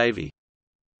from the Navy.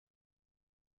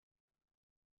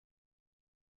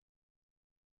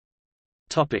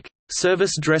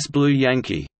 Service dress blue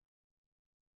Yankee.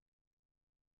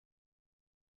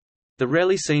 The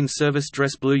rarely seen service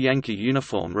dress blue Yankee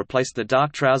uniform replaced the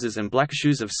dark trousers and black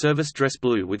shoes of service dress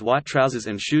blue with white trousers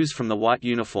and shoes from the white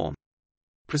uniform.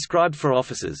 Prescribed for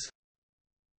officers.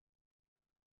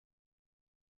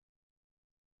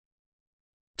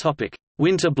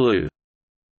 Winter blue.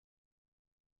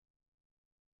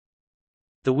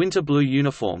 The winter blue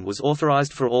uniform was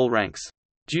authorized for all ranks.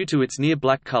 Due to its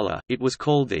near-black color, it was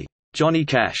called the Johnny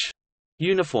Cash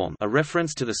uniform, a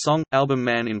reference to the song, album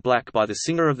Man in Black by the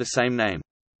singer of the same name.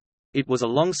 It was a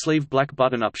long-sleeve black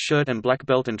button-up shirt and black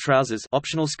belt and trousers,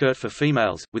 optional skirt for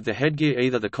females, with the headgear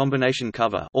either the combination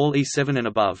cover, all E7 and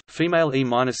above, female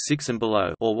E-6 and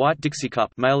below, or white Dixie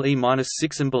cup, male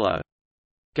E-6 and below.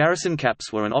 Garrison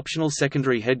caps were an optional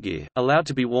secondary headgear, allowed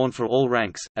to be worn for all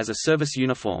ranks. As a service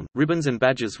uniform, ribbons and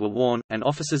badges were worn, and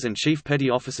officers and chief petty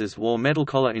officers wore medal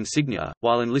collar insignia,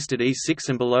 while enlisted E6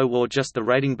 and below wore just the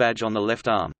rating badge on the left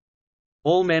arm.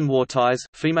 All men wore ties,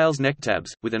 females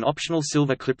necktabs, with an optional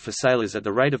silver clip for sailors at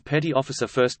the rate of petty officer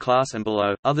first class and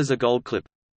below, others a gold clip.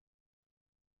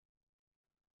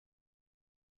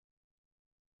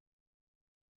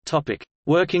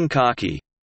 Working khaki.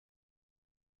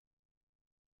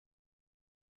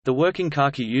 The working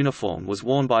khaki uniform was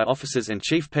worn by officers and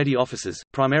chief petty officers,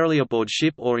 primarily aboard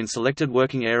ship or in selected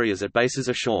working areas at bases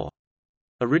ashore.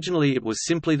 Originally it was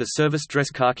simply the service dress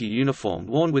khaki uniform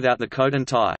worn without the coat and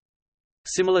tie.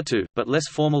 Similar to, but less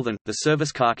formal than, the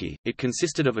service khaki, it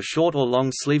consisted of a short or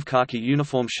long sleeve khaki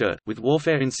uniform shirt, with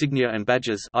warfare insignia and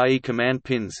badges, i.e. command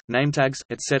pins, name tags,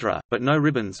 etc., but no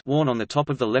ribbons, worn on the top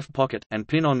of the left pocket, and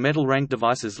pin-on metal rank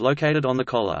devices located on the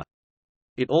collar.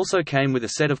 It also came with a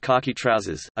set of khaki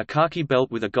trousers, a khaki belt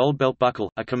with a gold belt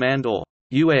buckle, a command or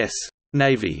U.S.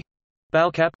 Navy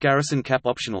bell cap, garrison cap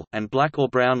optional, and black or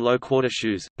brown low-quarter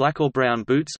shoes, black or brown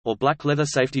boots, or black leather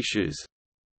safety shoes.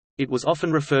 It was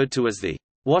often referred to as the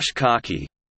wash khaki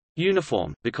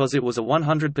uniform, because it was a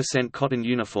 100% cotton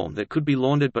uniform that could be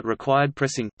laundered but required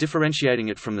pressing, differentiating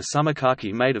it from the summer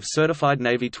khaki made of certified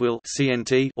Navy twill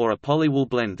 (CNT) or a poly-wool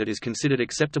blend that is considered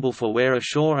acceptable for wear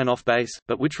ashore and off base,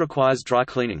 but which requires dry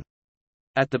cleaning.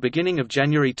 At the beginning of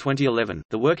January 2011,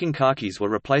 the working khakis were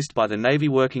replaced by the Navy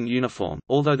working uniform,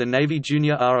 although the Navy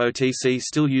Junior ROTC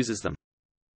still uses them.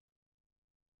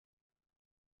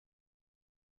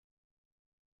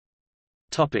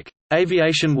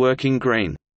 Aviation working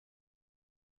green.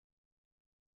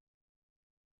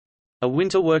 A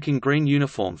winter working green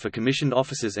uniform for commissioned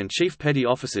officers and chief petty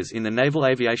officers in the naval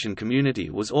aviation community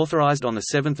was authorized on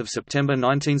 7 September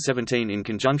 1917 in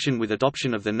conjunction with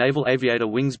adoption of the Naval Aviator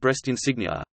Wings breast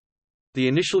insignia. The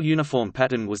initial uniform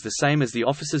pattern was the same as the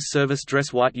officer's service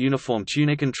dress white uniform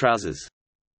tunic and trousers.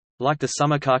 Like the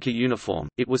summer khaki uniform,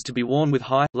 it was to be worn with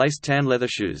high, laced tan leather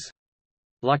shoes.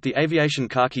 Like the aviation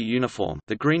khaki uniform,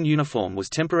 the green uniform was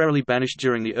temporarily banished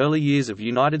during the early years of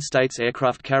United States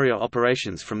aircraft carrier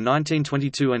operations from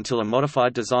 1922 until a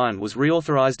modified design was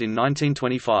reauthorized in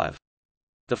 1925.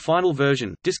 The final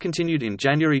version, discontinued in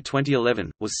January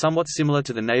 2011, was somewhat similar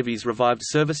to the Navy's revived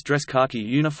service dress khaki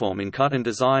uniform in cut and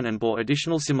design and bore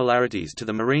additional similarities to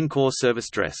the Marine Corps service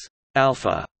dress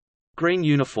alpha green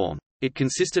uniform. It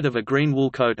consisted of a green wool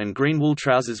coat and green wool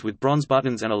trousers with bronze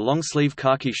buttons and a long-sleeve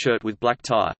khaki shirt with black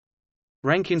tie.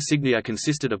 Rank insignia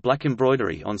consisted of black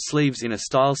embroidery on sleeves in a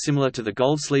style similar to the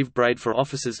gold sleeve braid for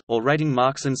officers, or rating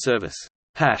marks and service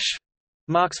hash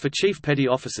marks for chief petty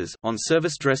officers, on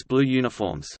service dress blue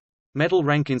uniforms. Metal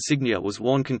rank insignia was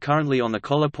worn concurrently on the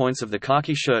collar points of the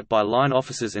khaki shirt by line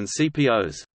officers and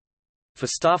CPOs. For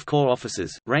Staff Corps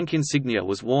officers, rank insignia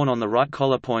was worn on the right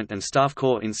collar point and Staff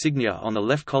Corps insignia on the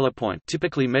left collar point,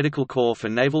 typically Medical Corps for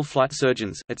naval flight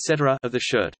surgeons, etc. of the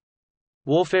shirt.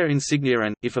 Warfare insignia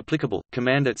and, if applicable,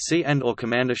 Command at Sea and/or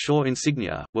Command Ashore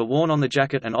insignia, were worn on the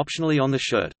jacket and optionally on the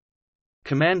shirt.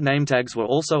 Command name tags were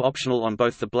also optional on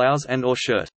both the blouse and/or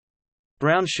shirt.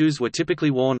 Brown shoes were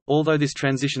typically worn, although this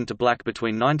transitioned to black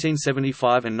between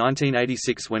 1975 and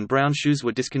 1986 when brown shoes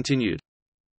were discontinued.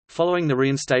 Following the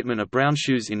reinstatement of brown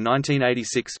shoes in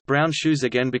 1986, brown shoes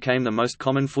again became the most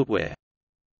common footwear.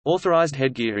 Authorized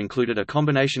headgear included a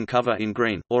combination cover in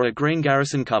green, or a green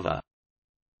garrison cover.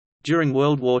 During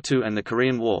World War II and the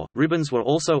Korean War, ribbons were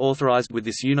also authorized with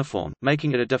this uniform,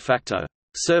 making it a de facto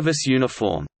service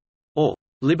uniform, or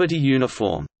Liberty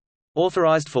uniform,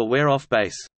 authorized for wear off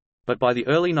base. But by the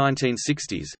early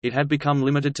 1960s, it had become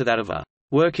limited to that of a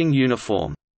working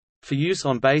uniform, for use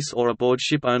on base or aboard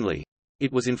ship only.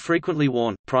 It was infrequently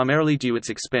worn, primarily due its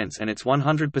expense and its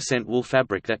 100% wool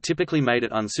fabric that typically made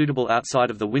it unsuitable outside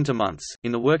of the winter months.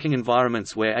 In the working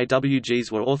environments where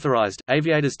AWGs were authorized,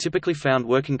 aviators typically found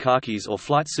working khakis or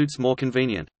flight suits more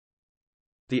convenient.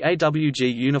 The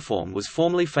AWG uniform was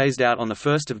formally phased out on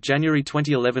 1 January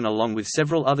 2011 along with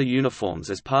several other uniforms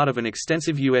as part of an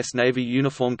extensive U.S. Navy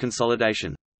uniform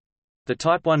consolidation. The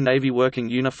Type 1 Navy working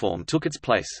uniform took its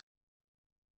place.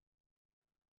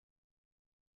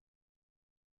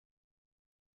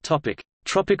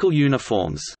 Tropical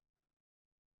uniforms.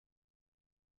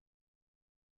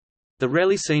 The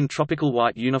rarely seen tropical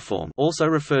white uniform, also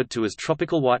referred to as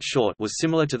tropical white short, was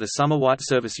similar to the summer white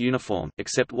service uniform,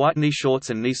 except white knee shorts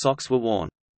and knee socks were worn.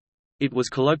 It was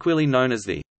colloquially known as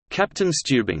the Captain's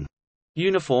Tubing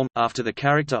uniform, after the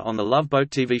character on the Love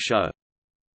Boat TV show.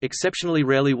 Exceptionally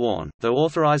rarely worn, though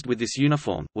authorized with this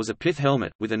uniform, was a pith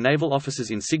helmet, with a naval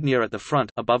officer's insignia at the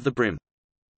front, above the brim.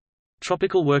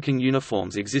 Tropical working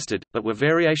uniforms existed, but were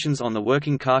variations on the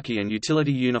working khaki and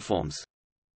utility uniforms.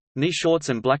 Knee shorts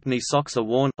and black knee socks are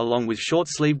worn, along with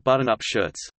short-sleeved button-up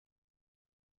shirts.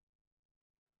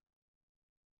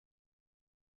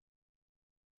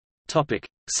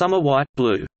 Summer white,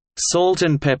 blue, salt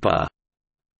and pepper.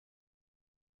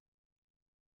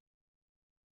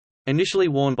 Initially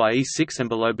worn by E6 and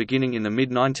below beginning in the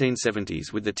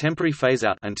mid-1970s with the temporary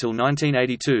phase-out until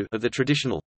 1982 of the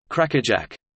traditional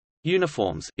crackerjack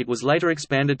uniforms, it was later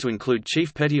expanded to include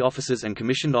chief petty officers and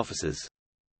commissioned officers.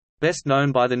 Best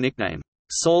known by the nickname,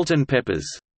 Salt and Peppers,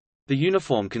 the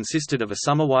uniform consisted of a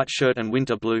summer white shirt and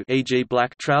winter blue, e.g.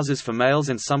 black, trousers for males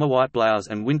and summer white blouse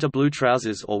and winter blue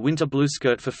trousers or winter blue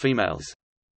skirt for females.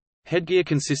 Headgear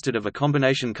consisted of a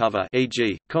combination cover,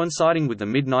 e.g., coinciding with the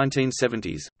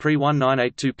mid-1970s,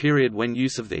 pre-1982 period when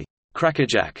use of the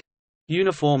crackerjack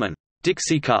uniform and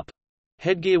Dixie cup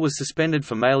headgear was suspended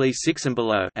for male E6 and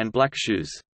below, and black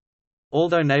shoes.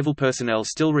 Although naval personnel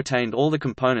still retained all the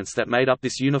components that made up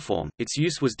this uniform, its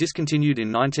use was discontinued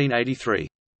in 1983.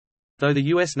 Though the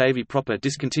U.S. Navy proper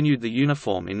discontinued the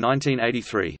uniform in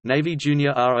 1983, Navy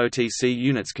junior ROTC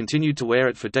units continued to wear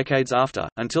it for decades after,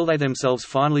 until they themselves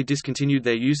finally discontinued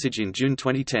their usage in June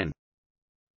 2010.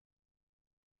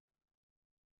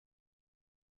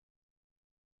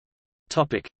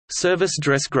 Service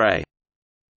dress gray.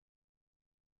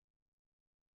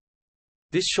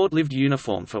 This short-lived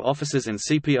uniform for officers and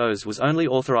CPOs was only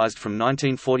authorized from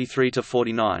 1943 to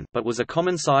 49, but was a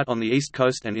common sight on the East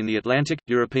Coast and in the Atlantic,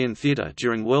 European theater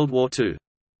during World War II.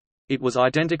 It was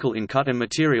identical in cut and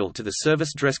material to the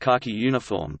service dress khaki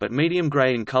uniform but medium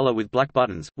gray in color with black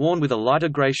buttons, worn with a lighter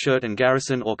gray shirt and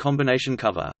garrison or combination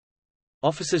cover.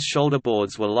 Officers' shoulder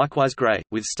boards were likewise gray,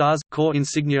 with stars, corps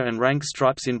insignia and rank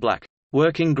stripes in black.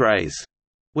 Working grays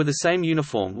were the same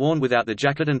uniform worn without the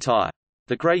jacket and tie.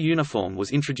 The grey uniform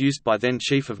was introduced by then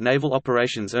Chief of Naval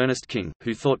Operations Ernest King,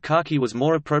 who thought khaki was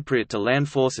more appropriate to land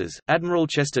forces. Admiral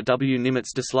Chester W.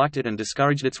 Nimitz disliked it and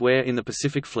discouraged its wear in the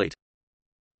Pacific Fleet.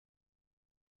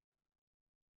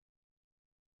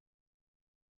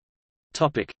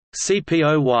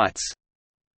 CPO whites.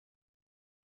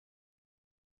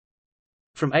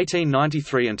 From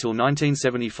 1893 until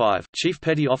 1975, chief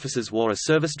petty officers wore a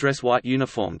service dress white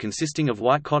uniform consisting of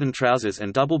white cotton trousers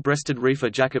and double-breasted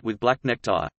reefer jacket with black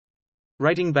necktie.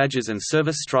 Rating badges and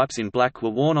service stripes in black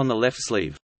were worn on the left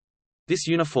sleeve. This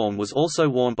uniform was also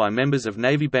worn by members of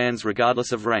Navy bands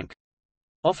regardless of rank.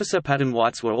 Officer pattern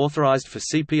whites were authorized for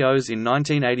CPOs in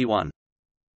 1981.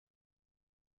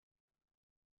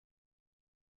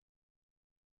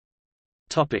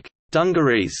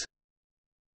 Dungarees.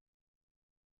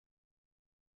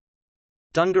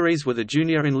 Dungarees were the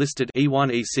junior enlisted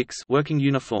E1-E6 working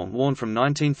uniform worn from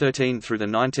 1913 through the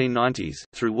 1990s.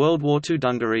 Through World War II,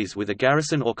 dungarees with a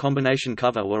garrison or combination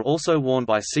cover were also worn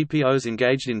by CPOs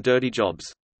engaged in dirty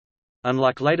jobs.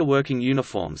 Unlike later working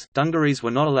uniforms, dungarees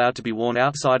were not allowed to be worn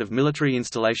outside of military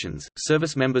installations.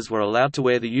 Service members were allowed to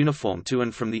wear the uniform to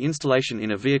and from the installation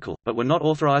in a vehicle, but were not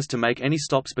authorized to make any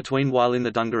stops between while in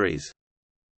the dungarees.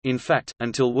 In fact,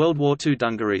 until World War II,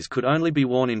 dungarees could only be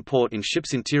worn in port in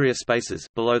ships' interior spaces,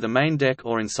 below the main deck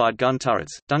or inside gun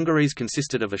turrets. Dungarees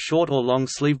consisted of a short or long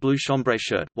sleeve blue chambray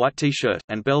shirt, white t-shirt,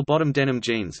 and bell-bottom denim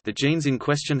jeans. The jeans in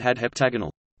question had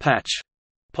heptagonal patch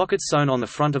pockets sewn on the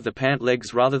front of the pant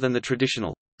legs rather than the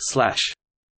traditional slash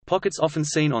pockets often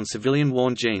seen on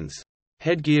civilian-worn jeans.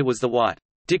 Headgear was the white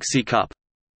Dixie cup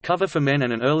cover for men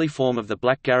and an early form of the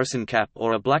black garrison cap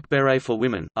or a black beret for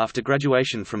women. After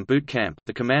graduation from boot camp,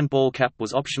 the command ball cap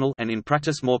was optional and in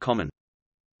practice more common.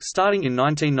 Starting in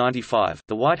 1995,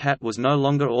 the white hat was no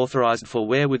longer authorized for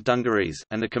wear with dungarees,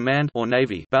 and the command or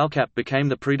Navy ball cap became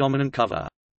the predominant cover.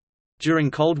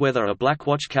 During cold weather, a black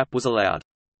watch cap was allowed.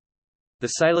 The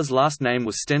sailor's last name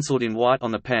was stenciled in white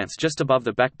on the pants just above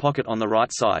the back pocket on the right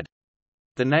side.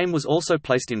 The name was also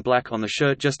placed in black on the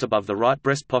shirt just above the right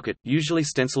breast pocket, usually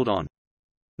stenciled on.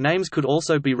 Names could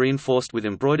also be reinforced with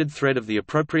embroidered thread of the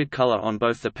appropriate color on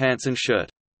both the pants and shirt.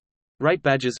 Rate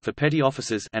badges for petty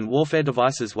officers and warfare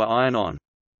devices were iron-on.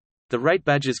 The rate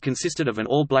badges consisted of an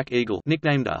all-black eagle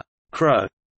nicknamed a crow,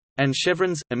 and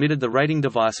chevrons, emitted the rating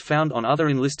device found on other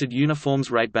enlisted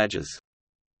uniforms' rate badges.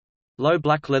 Low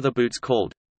black leather boots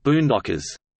called boondockers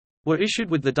were issued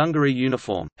with the dungaree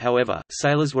uniform. However,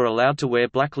 sailors were allowed to wear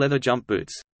black leather jump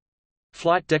boots.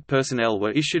 Flight deck personnel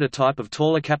were issued a type of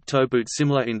taller cap-toe boot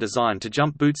similar in design to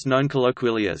jump boots known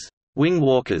colloquially as wing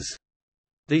walkers.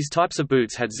 These types of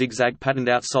boots had zigzag patterned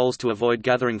outsoles to avoid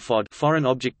gathering FOD, foreign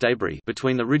object debris,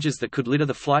 between the ridges that could litter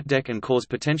the flight deck and cause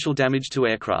potential damage to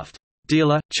aircraft.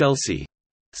 Dealer, Chelsea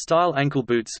style ankle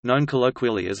boots, known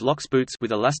colloquially as locks boots,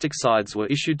 with elastic sides were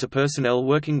issued to personnel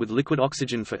working with liquid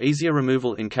oxygen for easier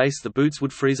removal in case the boots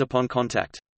would freeze upon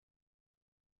contact.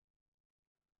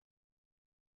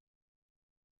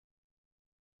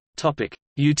 Topic: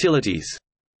 Utilities.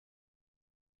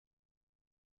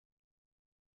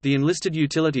 The enlisted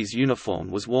utilities uniform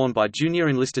was worn by junior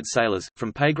enlisted sailors,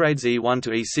 from pay grades E1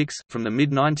 to E6, from the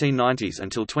mid-1990s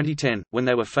until 2010, when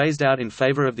they were phased out in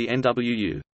favor of the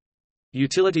NWU.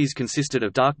 Utilities consisted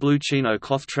of dark blue chino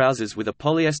cloth trousers with a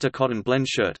polyester cotton blend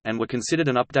shirt, and were considered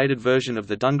an updated version of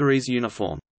the dungarees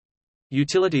uniform.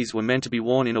 Utilities were meant to be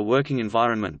worn in a working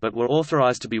environment but were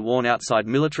authorized to be worn outside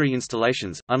military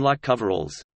installations, unlike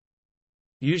coveralls.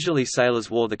 Usually sailors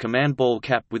wore the command ball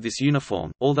cap with this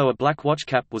uniform, although a black watch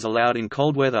cap was allowed in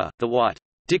cold weather. The white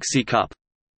Dixie cup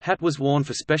hat was worn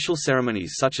for special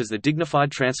ceremonies such as the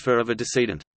dignified transfer of a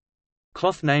decedent.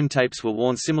 Cloth name tapes were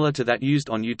worn similar to that used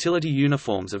on utility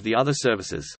uniforms of the other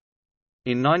services.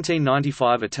 In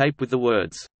 1995, a tape with the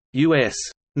words, U.S.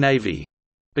 Navy,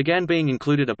 began being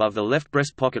included above the left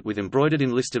breast pocket with embroidered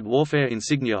enlisted warfare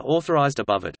insignia authorized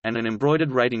above it, and an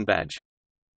embroidered rating badge.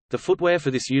 The footwear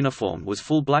for this uniform was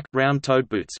full black, round-toed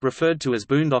boots referred to as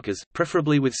boondockers,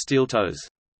 preferably with steel toes.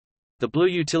 The blue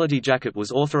utility jacket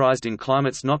was authorized in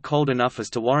climates not cold enough as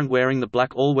to warrant wearing the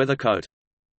black all-weather coat.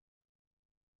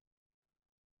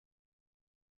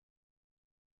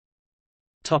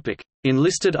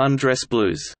 Enlisted undress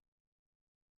blues.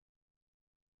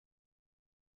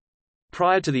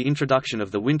 Prior to the introduction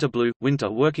of the winter blue, winter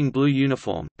working blue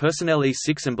uniform, personnel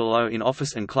E6 and below in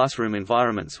office and classroom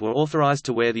environments were authorized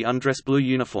to wear the undress blue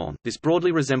uniform. This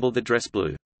broadly resembled the dress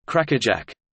blue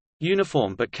crackerjack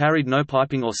uniform but carried no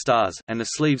piping or stars, and the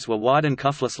sleeves were wide and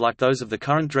cuffless like those of the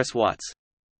current dress whites.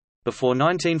 Before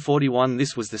 1941,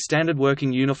 this was the standard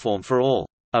working uniform for all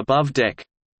above deck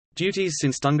duties,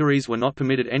 since dungarees were not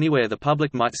permitted anywhere the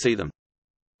public might see them.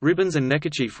 Ribbons and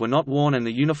neckerchief were not worn and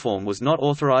the uniform was not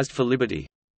authorized for liberty.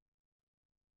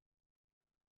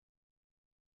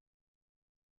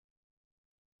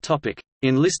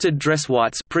 Enlisted dress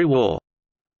whites pre-war.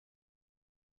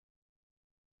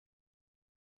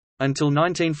 Until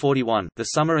 1941, the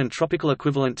summer and tropical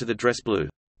equivalent to the dress blue,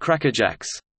 crackerjacks,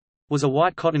 was a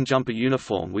white cotton jumper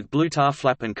uniform with blue tar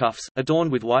flap and cuffs,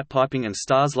 adorned with white piping and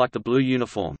stars like the blue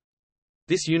uniform.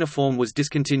 This uniform was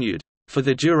discontinued for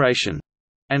the duration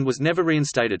and was never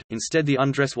reinstated. Instead, the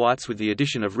undress whites with the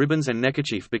addition of ribbons and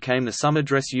neckerchief became the summer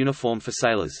dress uniform for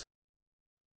sailors.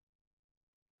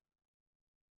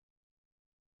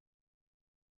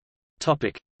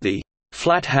 The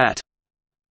flat hat.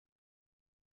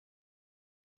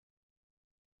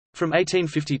 From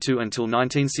 1852 until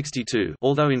 1962,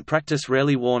 although in practice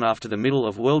rarely worn after the middle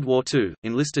of World War II,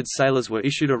 enlisted sailors were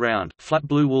issued a round, flat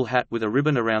blue wool hat with a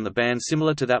ribbon around the band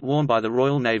similar to that worn by the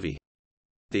Royal Navy.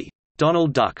 The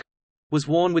Donald Duck was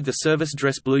worn with the service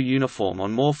dress blue uniform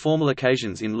on more formal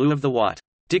occasions in lieu of the white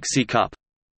Dixie cup.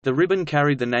 The ribbon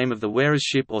carried the name of the wearer's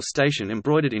ship or station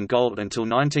embroidered in gold until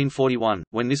 1941,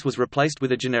 when this was replaced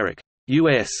with a generic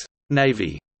U.S.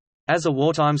 Navy as a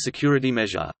wartime security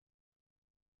measure.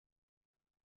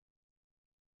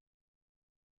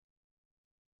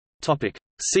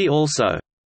 See also: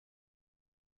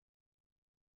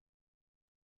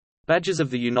 Badges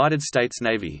of the United States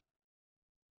Navy,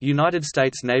 United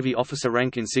States Navy officer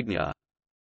rank insignia,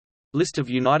 List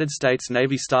of United States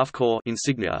Navy Staff Corps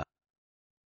insignia,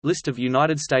 List of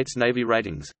United States Navy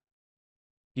ratings,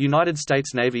 United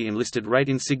States Navy enlisted rate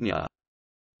insignia,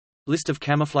 List of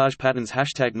camouflage patterns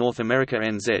 #North America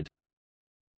NZ,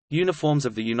 Uniforms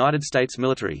of the United States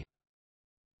military,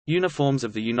 Uniforms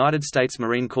of the United States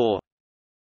Marine Corps.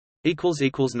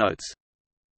 Notes